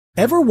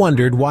Ever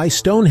wondered why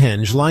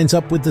Stonehenge lines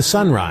up with the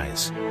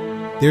sunrise?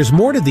 There's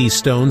more to these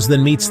stones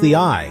than meets the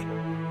eye.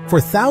 For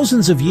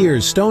thousands of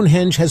years,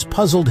 Stonehenge has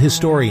puzzled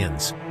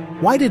historians.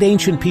 Why did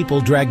ancient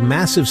people drag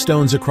massive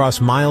stones across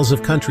miles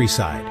of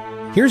countryside?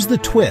 Here's the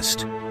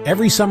twist.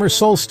 Every summer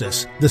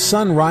solstice, the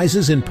sun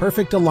rises in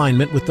perfect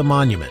alignment with the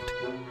monument.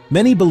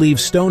 Many believe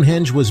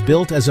Stonehenge was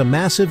built as a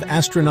massive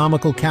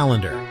astronomical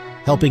calendar,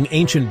 helping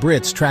ancient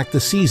Brits track the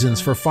seasons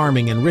for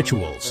farming and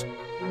rituals.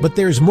 But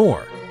there's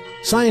more.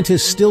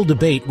 Scientists still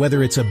debate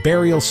whether it's a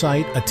burial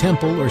site, a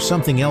temple, or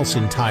something else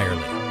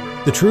entirely.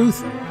 The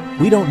truth?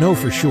 We don't know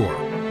for sure.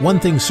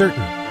 One thing's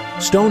certain,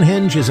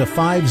 Stonehenge is a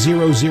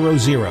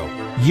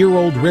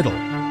 5000-year-old riddle,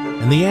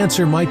 and the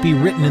answer might be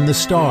written in the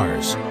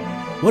stars.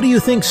 What do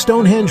you think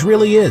Stonehenge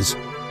really is?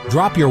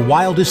 Drop your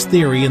wildest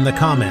theory in the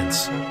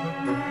comments.